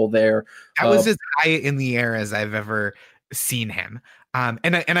Lord role there. That was as high in the air as I've ever seen him.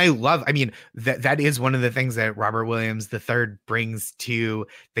 And I love, that is one of the things that Robert Williams III brings to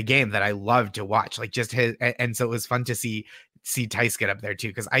the game that I love to watch, like just his, and so it was fun to see Tice get up there too,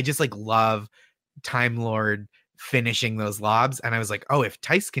 because I just like love Time Lord finishing those lobs. And I was like, oh, if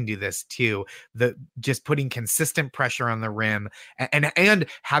Tice can do this too, just putting consistent pressure on the rim and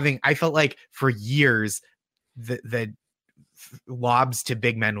having, I felt like for years the lobs to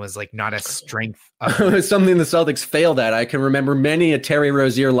big men was like not a strength of something the Celtics failed at. I can remember many a Terry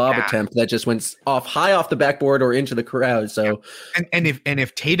Rozier lob attempt that just went high off the backboard or into the crowd. So and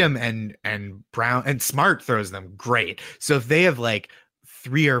if Tatum and Brown and Smart throws them, great. So if they have like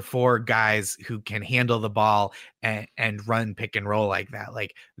 3 or 4 guys who can handle the ball and run pick and roll like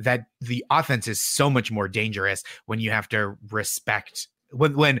that, the offense is so much more dangerous when you have to respect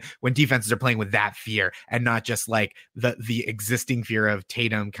when defenses are playing with that fear and not just like the existing fear of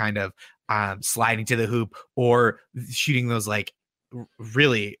Tatum kind of sliding to the hoop or shooting those like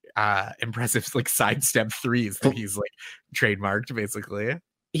really impressive like sidestep threes that he's like trademarked basically.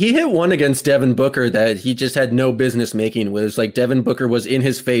 He hit one against Devin Booker that he just had no business making. Was like Devin Booker was in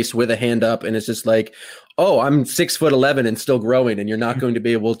his face with a hand up, and it's just like, oh, I'm 6'11" and still growing, and you're not going to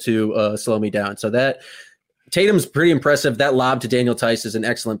be able to slow me down. So that Tatum's pretty impressive. That lob to Daniel Tice is an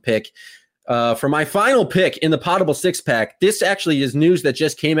excellent pick. For my final pick in the Potable Six Pack, this actually is news that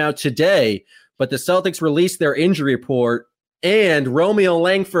just came out today, but the Celtics released their injury report, and Romeo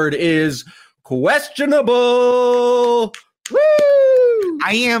Langford is questionable. Woo!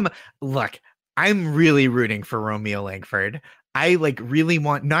 I'm really rooting for Romeo Langford. I like really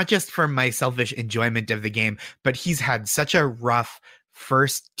want, not just for my selfish enjoyment of the game, but he's had such a rough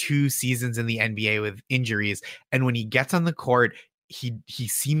first 2 seasons in the NBA with injuries. And when he gets on the court, he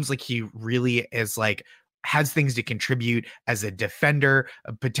seems like he really is like, has things to contribute as a defender,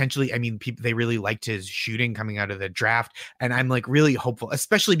 potentially. I mean, they really liked his shooting coming out of the draft. And I'm like really hopeful,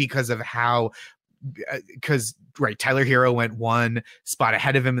 especially because of how, Tyler Hero went 1 spot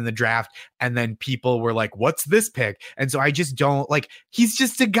ahead of him in the draft, and then people were like, what's this pick? And so I just don't like, he's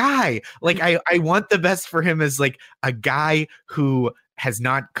just a guy. Like I want the best for him as like a guy who has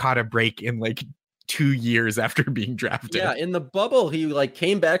not caught a break in like 2 years after being drafted. Yeah, in the bubble, he like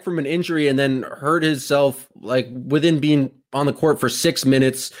came back from an injury and then hurt himself like within being on the court for 6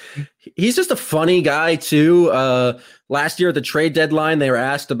 minutes. He's just a funny guy too. Last year at the trade deadline, he was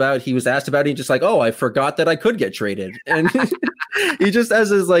asked about it. He's just like, oh, I forgot that I could get traded. And he just has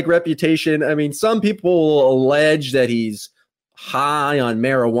his like reputation. I mean, some people allege that he's high on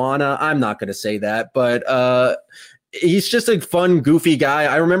marijuana. I'm not going to say that, but he's just a fun, goofy guy.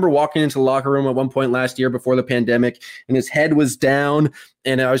 I remember walking into the locker room at one point last year before the pandemic, and his head was down,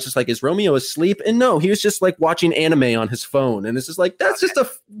 and I was just like, is Romeo asleep? And no, he was just like watching anime on his phone. And it's just like, that's just a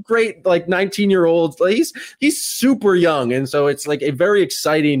great like 19-year-old. Like, he's super young, and so it's like a very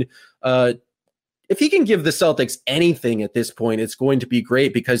exciting. If he can give the Celtics anything at this point, it's going to be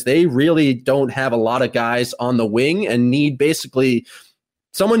great, because they really don't have a lot of guys on the wing and need basically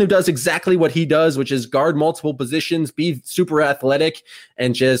someone who does exactly what he does, which is guard multiple positions, be super athletic,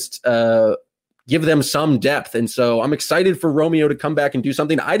 and just give them some depth. And so I'm excited for Romeo to come back and do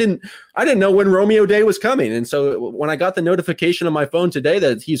something. I didn't know when Romeo Day was coming. And so when I got the notification on my phone today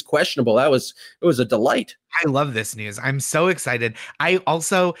that he's questionable, it was a delight. I love this news. I'm so excited. I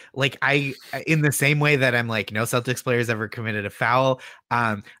also in the same way that I'm like, no Celtics players ever committed a foul.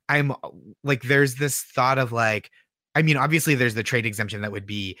 I'm like, there's this thought of like, I mean, obviously there's the trade exemption that would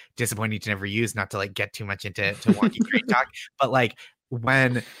be disappointing to never use, not to like get too much into wonky trade talk, but like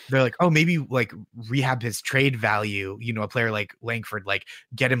when they're like, oh, maybe like rehab his trade value, a player like Langford, like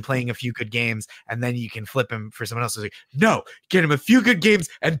get him playing a few good games and then you can flip him for someone else. Like, no, get him a few good games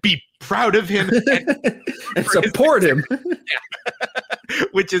and be proud of him and support him.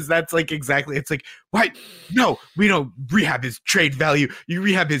 Which is, that's like exactly, it's like, why? No, we don't rehab his trade value. You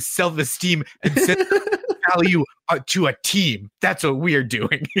rehab his self-esteem and send value to a team. That's what we're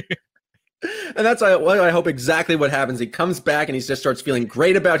doing. And that's what I hope exactly what happens. He comes back and he just starts feeling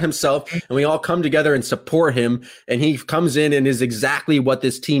great about himself, and we all come together and support him. And he comes in and is exactly what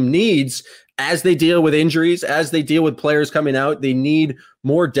this team needs as they deal with injuries, as they deal with players coming out. They need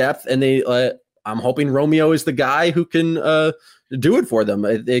more depth, and I'm hoping Romeo is the guy who can do it for them.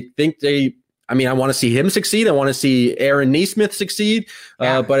 I want to see him succeed. I want to see Aaron Nesmith succeed,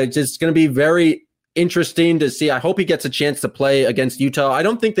 but it's just going to be very interesting to see. I hope he gets a chance to play against Utah. I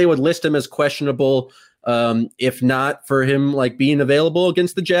don't think they would list him as questionable if not for him like being available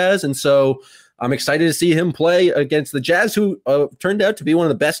against the Jazz. And so I'm excited to see him play against the Jazz, who turned out to be one of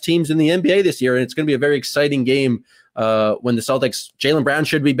the best teams in the NBA this year. And it's going to be a very exciting game when the Celtics, Jaylen Brown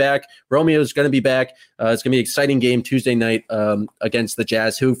should be back. Romeo is going to be back. It's going to be an exciting game Tuesday night against the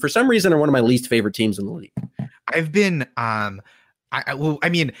Jazz, who for some reason are one of my least favorite teams in the league. I've been,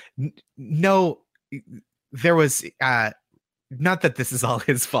 there was not that this is all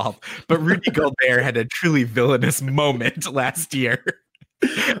his fault, but Rudy Gobert had a truly villainous moment last year.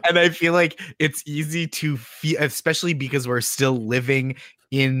 And I feel like it's easy to feel, especially because we're still living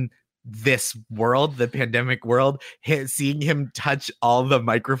in this world, the pandemic world, seeing him touch all the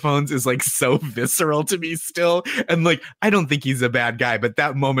microphones is like so visceral to me still. And like, I don't think he's a bad guy, but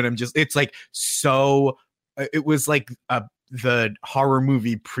that moment it's like so, it was like the horror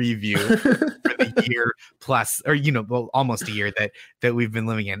movie preview for the year plus, or almost a year that we've been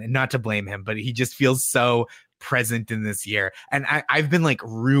living in. And not to blame him, but he just feels so present in this year. And I've been like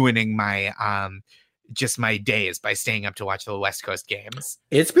ruining my just my days by staying up to watch the West Coast games.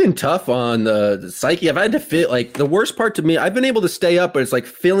 It's been tough on the psyche. I've had to fit, like, the worst part to me, I've been able to stay up, but it's like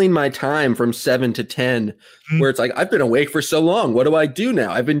filling my time from 7 to 10, where it's like, I've been awake for so long. What do I do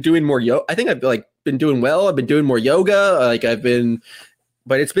now? I've been doing more I think I've like been doing well. I've been doing more yoga.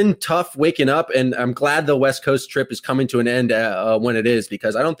 But it's been tough waking up, and I'm glad the West Coast trip is coming to an end when it is,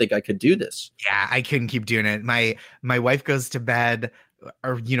 because I don't think I could do this. Yeah, I couldn't keep doing it. My wife goes to bed,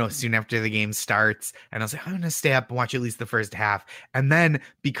 or soon after the game starts, and I was like, I'm gonna stay up and watch at least the first half. And then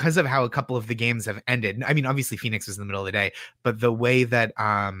because of how a couple of the games have ended, I mean, obviously Phoenix was in the middle of the day, but the way that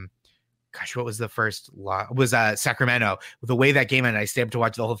what was the first was Sacramento. The way that game ended, I stayed up to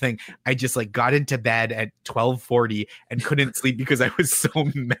watch the whole thing. I just like got into bed at 12:40 and couldn't sleep because I was so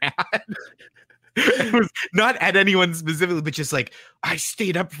mad. It was not at anyone specifically, but just like, I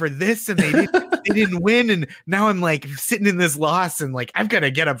stayed up for this and they didn't win, and now I'm like sitting in this loss, and like I've got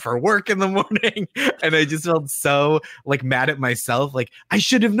to get up for work in the morning, and I just felt so like mad at myself. Like, I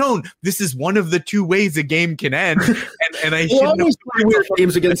should have known this is one of the two ways a game can end, and I should know weird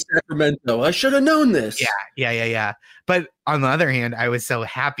games against Sacramento. I should have known this. Yeah. But on the other hand, I was so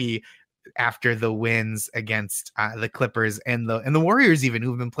happy after the wins against the Clippers and the Warriors, even,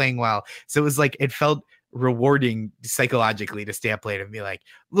 who've been playing well. So it was like, it felt rewarding psychologically to stay up late and be like,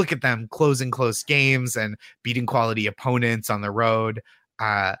 look at them closing close games and beating quality opponents on the road.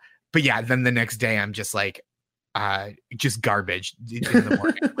 But yeah, then the next day I'm just like, just garbage in the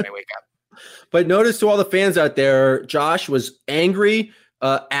morning when I wake up. But notice, to all the fans out there, Josh was angry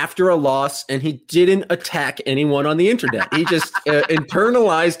after a loss, and he didn't attack anyone on the internet. He just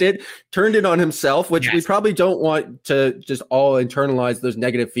internalized it, turned it on himself, which we probably don't want to just all internalize those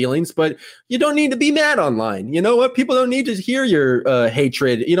negative feelings, but you don't need to be mad online. You know what? People don't need to hear your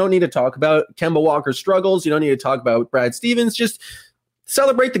hatred. You don't need to talk about Kemba Walker's struggles. You don't need to talk about Brad Stevens. Just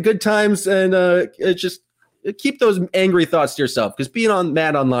celebrate the good times, and just keep those angry thoughts to yourself, because being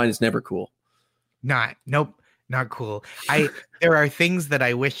mad online is never cool. Not cool. There are things that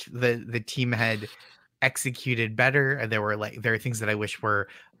I wish the team had executed better. There are things that I wish were,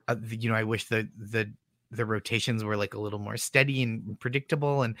 I wish the rotations were like a little more steady and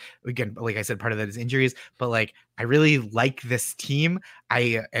predictable. And again, like I said, part of that is injuries, but like, I really like this team.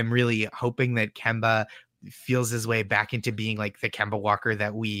 I am really hoping that Kemba feels his way back into being like the Kemba Walker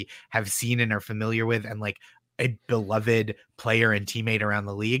that we have seen and are familiar with, and like a beloved player and teammate around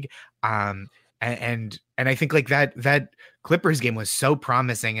the league. And I think like that Clippers game was so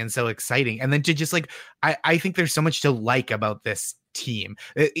promising and so exciting. And then to just like, I think there's so much to like about this team,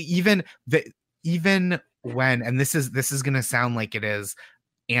 even when, and this is going to sound like it is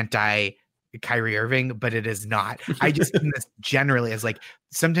anti Kyrie Irving, but it is not. I just mean this generally as like,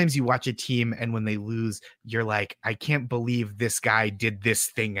 sometimes you watch a team and when they lose, you're like, I can't believe this guy did this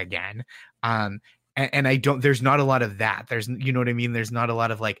thing again. And there's not a lot of that. There's, you know what I mean? There's not a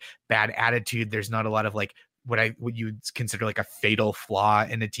lot of like bad attitude. There's not a lot of like what you would consider like a fatal flaw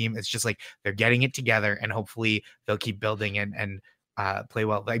in a team. It's just like, they're getting it together, and hopefully they'll keep building and play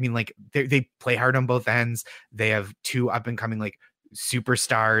well. I mean, like they play hard on both ends. They have two up and coming like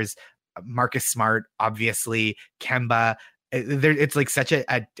superstars, Marcus Smart, obviously, Kemba. It's like such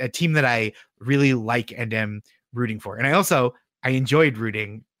a team that I really like and am rooting for. And I enjoyed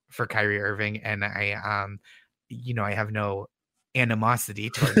rooting for Kyrie Irving, and I have no animosity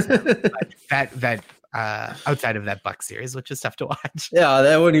towards him. But that outside of that Bucks series, which is tough to watch. Yeah,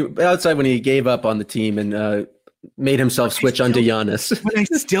 that when he gave up on the team and made himself switch onto Giannis. When I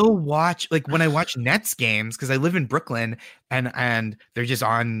still watch, like when I watch Nets games, because I live in Brooklyn and they're just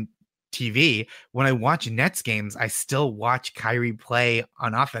on TV. When I watch Nets games, I still watch Kyrie play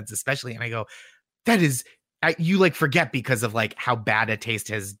on offense, especially, and I go, that is. You like forget because of like how bad a taste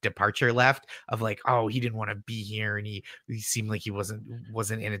his departure left, of like, oh, he didn't want to be here, and he seemed like he wasn't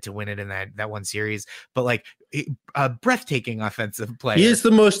in it to win it in that one series. But like a breathtaking offensive player. He is the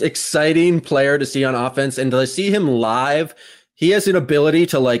most exciting player to see on offense, and to see him live, he has an ability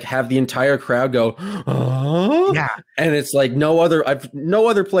to like have the entire crowd go, oh, yeah. And it's like no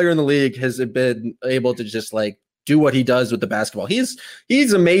other player in the league has been able to just like do what he does with the basketball. He's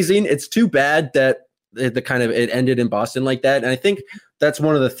amazing. It's too bad that it ended in Boston like that. And I think that's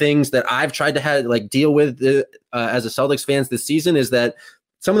one of the things that I've tried to deal with as a Celtics fans this season, is that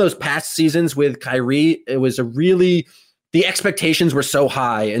some of those past seasons with Kyrie, it was the expectations were so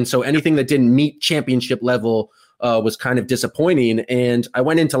high. And so anything that didn't meet championship level was kind of disappointing. And I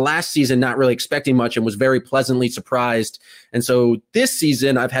went into last season not really expecting much and was very pleasantly surprised. and so this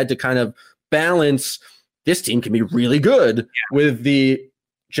season I've had to kind of balance, this team can be really good with the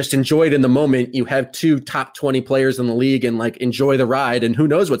just enjoy it in the moment. You have 2 top 20 players in the league and like enjoy the ride, and who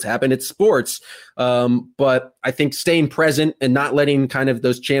knows what's happened. It's sports. But I think staying present and not letting kind of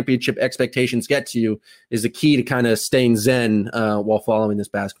those championship expectations get to you is the key to kind of staying zen while following this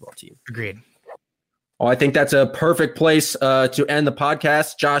basketball team. Agreed. Well, I think that's a perfect place to end the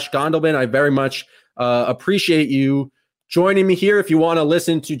podcast. Josh Gondelman, I very much appreciate you joining me here. If you want to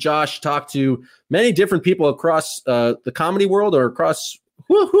listen to Josh talk to many different people across the comedy world or across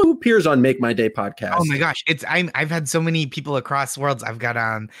who appears on Make My Day podcast. Oh my gosh, I've had so many people across worlds. I've got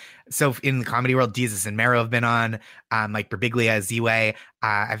so in the comedy world, Jesus and Mero have been on, Mike Birbiglia, Z-Way.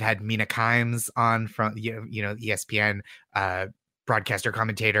 I've had Mina Kimes on from ESPN, broadcaster,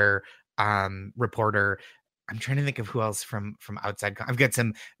 commentator, reporter. I'm trying to think of who else from outside. I've got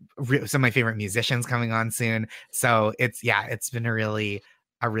some of my favorite musicians coming on soon. So it's been a really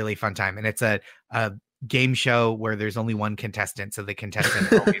fun time, and it's a game show where there's only one contestant, so the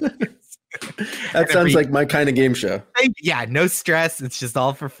contestant always wins. That sounds like my kind of game show. Yeah, no stress. It's just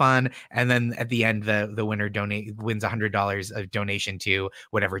all for fun. And then at the end, the winner wins $100 of donation to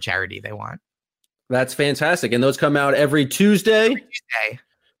whatever charity they want. That's fantastic. And those come out every Tuesday.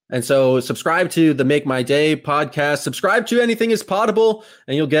 And so subscribe to the Make My Day podcast. Subscribe to Anything is Potable,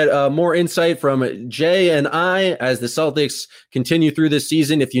 and you'll get more insight from Jay and I as the Celtics continue through this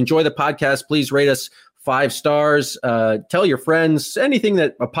season. If you enjoy the podcast, please rate us 5 stars. Tell your friends anything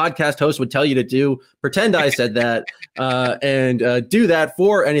that a podcast host would tell you to do. Pretend I said that, and do that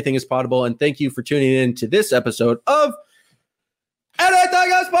for Anything is Potable. And thank you for tuning in to this episode of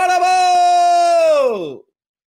Anything is Potable.